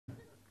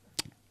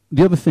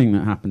The other thing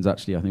that happens,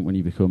 actually, I think, when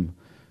you become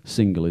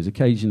single is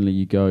occasionally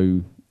you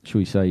go, shall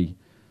we say,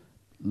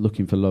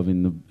 looking for love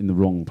in the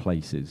wrong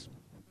places.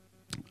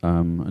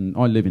 And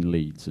I live in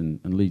Leeds, and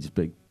Leeds is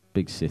a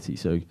big city,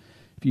 so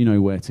if you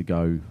know where to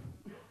go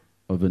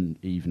of an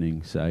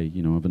evening, say,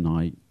 you know, of a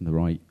night, in the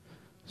right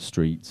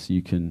streets,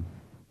 you can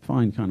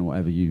find kind of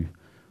whatever you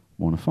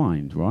want to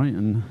find, right?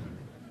 And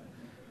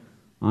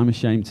I'm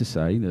ashamed to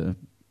say that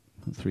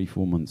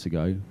 3-4 months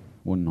ago,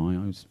 one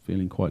night, I was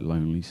feeling quite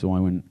lonely, so I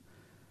went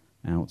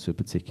out to a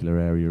particular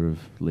area of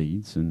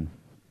Leeds and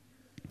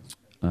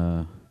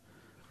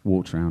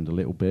walked around a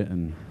little bit,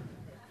 and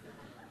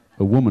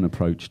a woman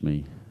approached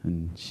me,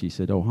 and she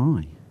said, "Oh,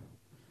 hi,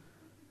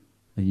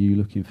 are you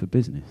looking for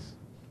business?"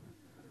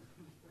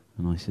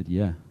 And I said,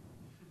 "Yeah."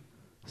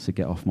 So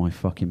get off my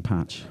fucking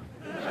patch.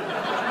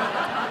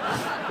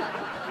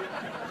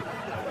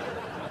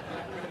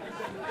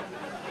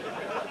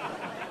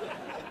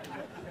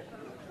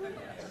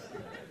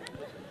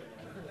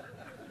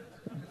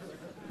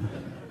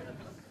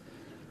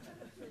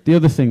 The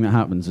other thing that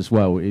happens as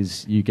well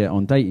is you get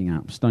on dating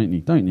apps, don't you?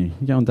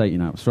 You get on dating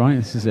apps, right?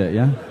 This is it,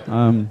 yeah?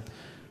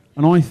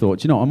 And I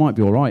thought, you know, I might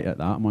be all right at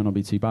that. I might not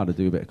be too bad. I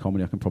do a bit of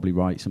comedy. I can probably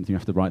write something. You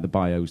have to write the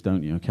bios,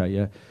 don't you? Okay,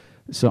 yeah?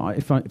 So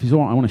if it's all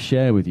right, I want to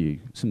share with you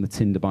some of the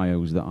Tinder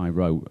bios that I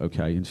wrote,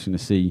 okay? I'm just going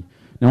to see.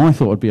 Now, I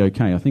thought I'd be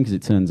okay. I think, as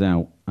it turns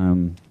out,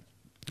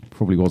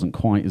 probably wasn't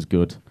quite as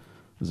good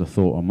as I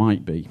thought I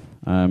might be.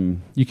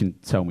 You can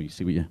tell me,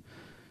 see what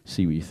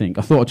you think.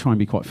 I thought I'd try and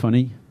be quite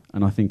funny,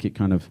 and I think it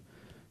kind of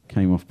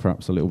came off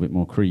perhaps a little bit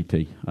more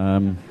creepy.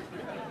 So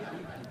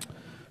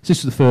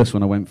this was the first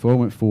one I went for. I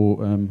went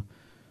for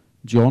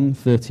John,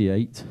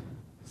 38.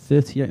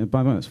 38,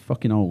 by the way, that's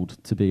fucking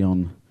old to be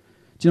on.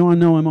 Do you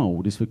know I'm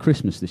old? Is for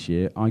Christmas this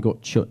year, I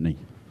got chutney.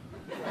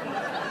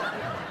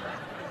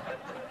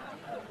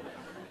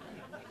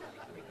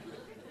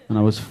 And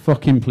I was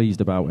fucking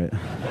pleased about it.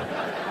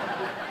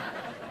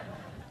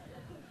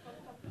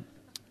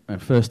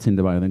 First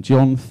Tinder bio then.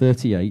 John,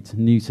 38,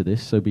 new to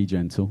this, so be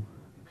gentle.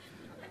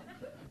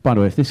 By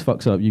the way, if this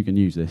fucks up, you can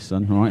use this,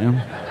 son, all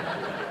right?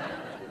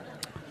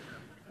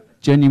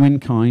 Genuine,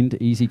 kind,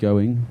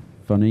 easygoing,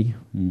 funny.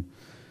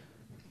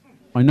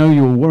 I know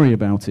you'll worry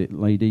about it,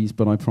 ladies,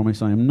 but I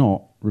promise I am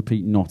not,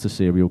 repeat, not a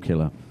serial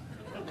killer.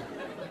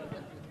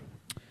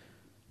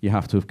 You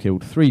have to have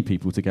killed 3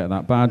 people to get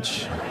that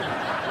badge.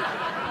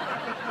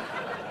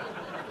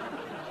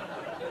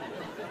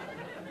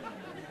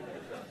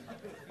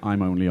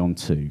 I'm only on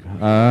 2.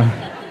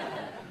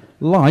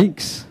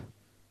 Likes,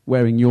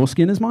 wearing your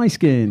skin as my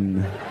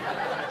skin.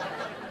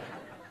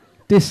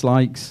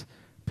 Dislikes,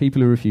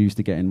 people who refuse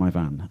to get in my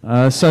van.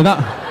 So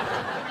that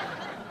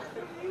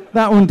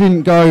one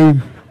didn't go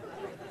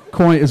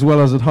quite as well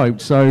as I'd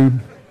hoped, so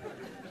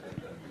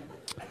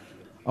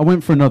I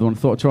went for another one.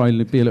 Thought I'd try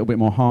and be a little bit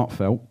more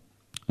heartfelt,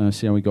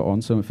 see how we got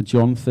on. So I went for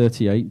John,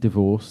 38,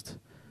 divorced,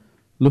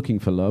 looking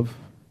for love,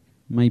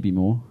 maybe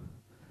more.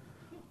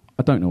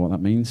 I don't know what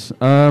that means.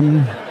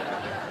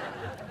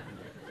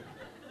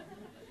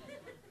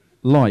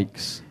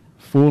 Likes,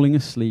 falling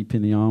asleep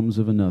in the arms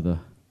of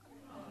another.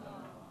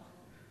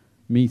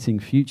 Meeting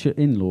future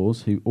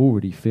in-laws who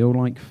already feel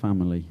like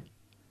family.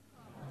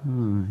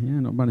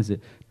 Yeah, not bad, is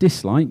it?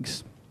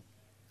 Dislikes,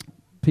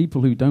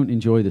 people who don't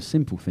enjoy the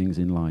simple things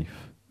in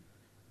life.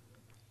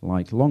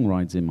 Like long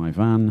rides in my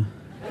van.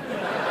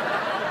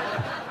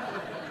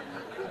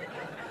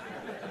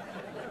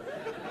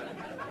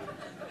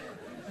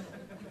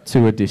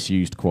 To a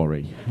disused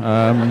quarry.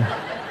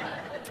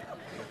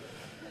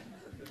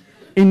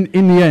 In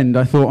the end,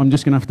 I thought I'm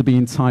just going to have to be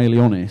entirely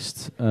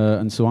honest,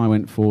 and so I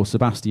went for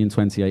Sebastian,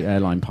 28,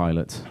 airline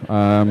pilot.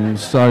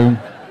 So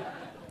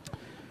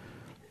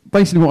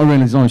basically what I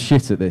realised is I was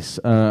shit at this,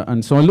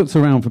 and so I looked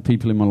around for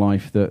people in my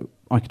life that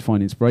I could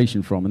find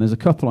inspiration from, and there's a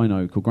couple I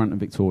know called Grant and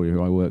Victoria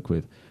who I work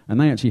with, and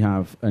they actually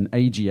have an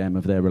AGM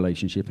of their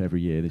relationship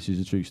every year. This is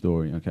a true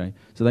story, okay?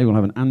 So they will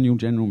have an annual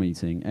general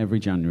meeting every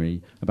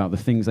January about the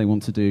things they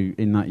want to do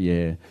in that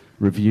year,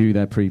 review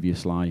their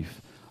previous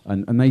life,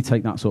 and they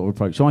take that sort of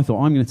approach. So I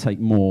thought, I'm going to take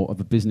more of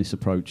a business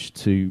approach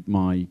to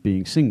my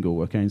being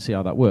single, okay, and see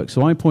how that works.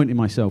 So I appointed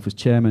myself as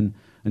chairman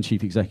and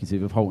chief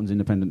executive of Halton's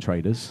Independent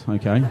Traders,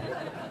 okay?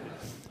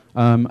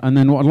 And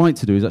then what I'd like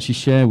to do is actually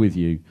share with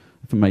you,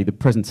 for me, the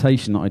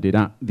presentation that I did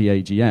at the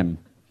AGM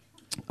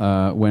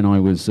when I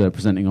was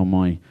presenting on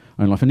my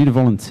own life. I need a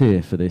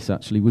volunteer for this,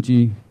 actually. Would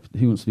you,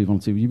 who wants to be a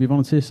volunteer? Would you be a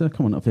volunteer, sir?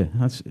 Come on up here.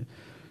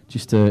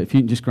 Just, if you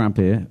can just grab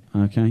here,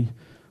 okay.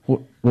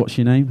 What's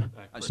your name?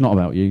 It's not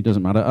about you,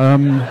 doesn't matter.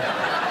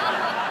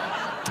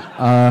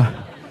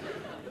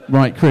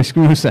 Right, Chris,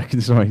 give me a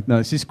second, sorry. No,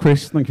 this is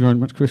Chris. Thank you very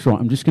much, Chris. Right,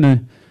 I'm just going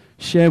to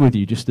share with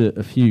you just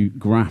a few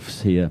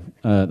graphs here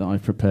that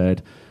I've prepared.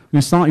 I'm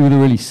going to start you with a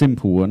really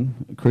simple one.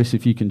 Chris,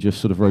 if you can just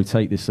sort of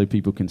rotate this so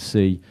people can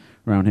see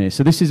around here.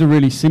 So this is a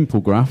really simple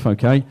graph,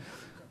 okay?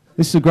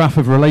 This is a graph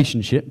of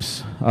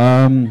relationships.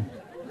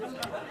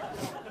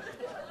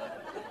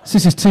 So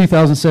this is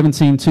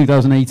 2017,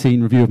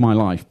 2018 review of my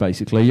life,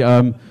 basically.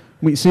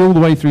 We can see all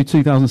the way through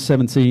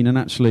 2017, and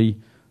actually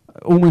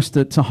almost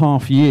to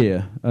half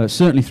year,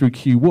 certainly through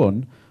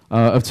Q1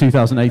 of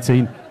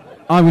 2018,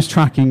 I was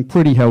tracking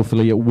pretty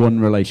healthily at one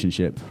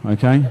relationship,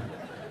 okay?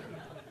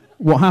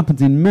 What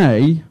happened in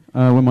May,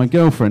 when my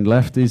girlfriend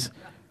left, is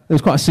there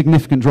was quite a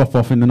significant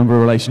drop-off in the number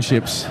of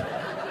relationships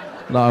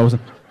that I was...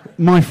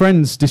 My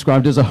friends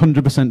described it as a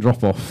 100%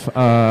 drop-off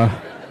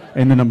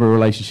in the number of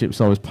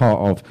relationships I was part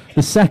of.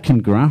 The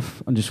second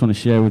graph I just want to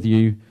share with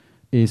you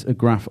is a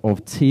graph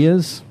of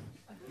tears.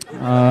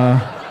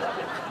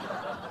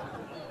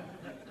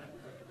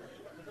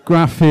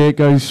 Graph here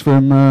goes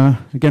from,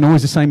 again,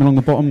 always the same along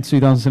the bottom,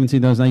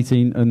 2017,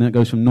 2018, and then it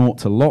goes from naught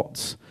to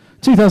lots.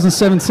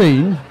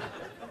 2017,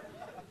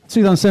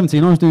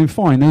 I was doing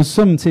fine. There was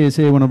some tears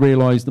here when I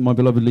realised that my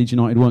beloved Leeds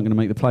United weren't going to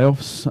make the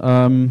playoffs.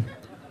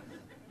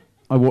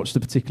 I watched a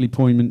particularly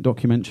poignant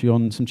documentary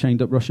on some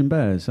chained-up Russian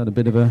bears. Had a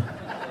bit of a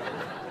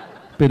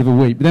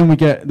weep. But then we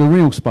get the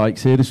real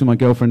spikes here. This was my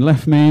girlfriend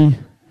left me,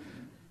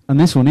 and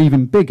this one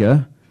even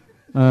bigger.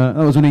 That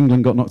was when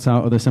England got knocked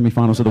out of the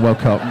semi-finals of the World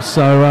Cup.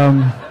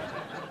 So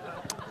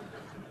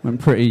went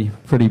pretty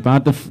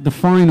bad. The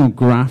final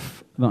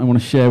graph that I want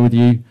to share with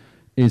you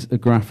is a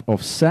graph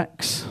of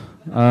sex.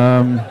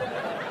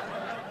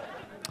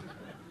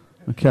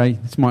 Okay,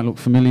 this might look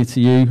familiar to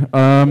you.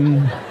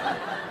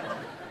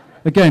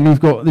 Again, we've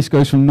got, this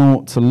goes from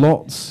naught to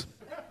lots.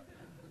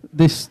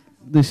 This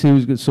here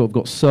has sort of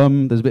got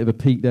some. There's a bit of a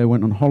peak there,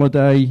 went on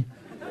holiday.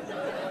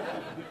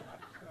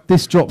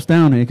 This drops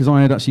down here because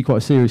I had actually quite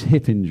a serious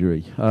hip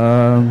injury.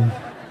 Kind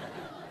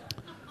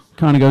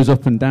of goes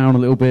up and down a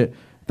little bit.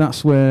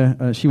 That's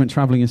where she went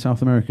travelling in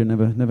South America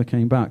and never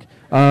came back.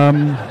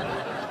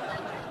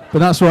 But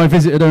that's where I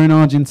visited her in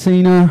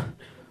Argentina,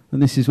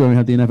 and this is where we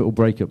had the inevitable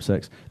breakup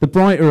sex. The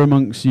brighter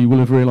amongst you will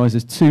have realised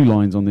there's two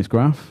lines on this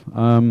graph.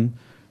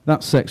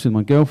 That's sex with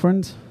my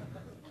girlfriend.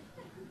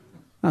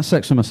 That's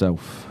sex with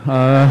myself.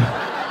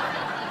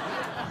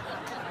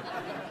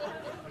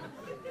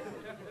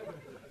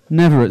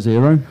 Never at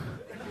zero.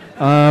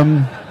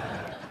 And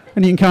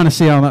you can kind of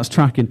see how that's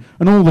tracking.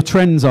 And all the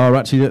trends are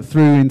actually that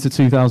through into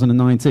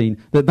 2019,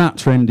 that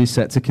trend is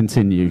set to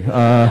continue.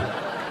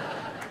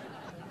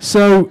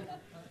 So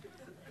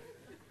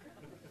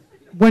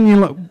when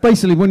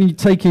you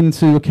take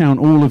into account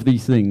all of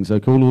these things,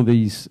 okay, all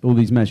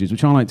these measures,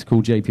 which I like to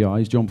call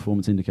JPIs, Job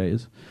Performance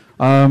Indicators,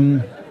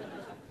 I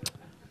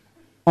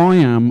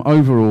am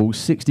overall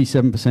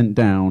 67%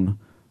 down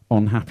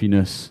on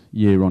happiness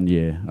year on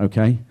year,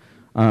 okay?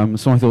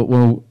 So I thought,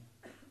 well,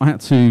 I had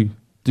to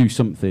do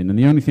something, and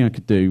the only thing I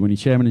could do when you're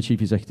chairman and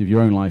chief executive of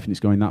your own life and it's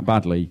going that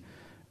badly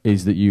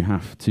is that you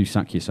have to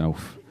sack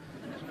yourself.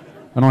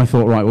 And I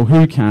thought, right, well,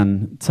 who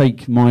can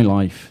take my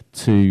life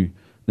to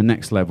the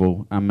next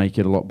level and make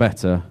it a lot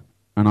better?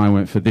 And I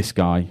went for this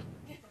guy,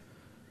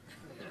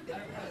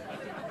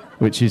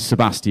 which is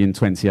Sebastian,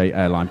 28,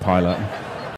 airline pilot.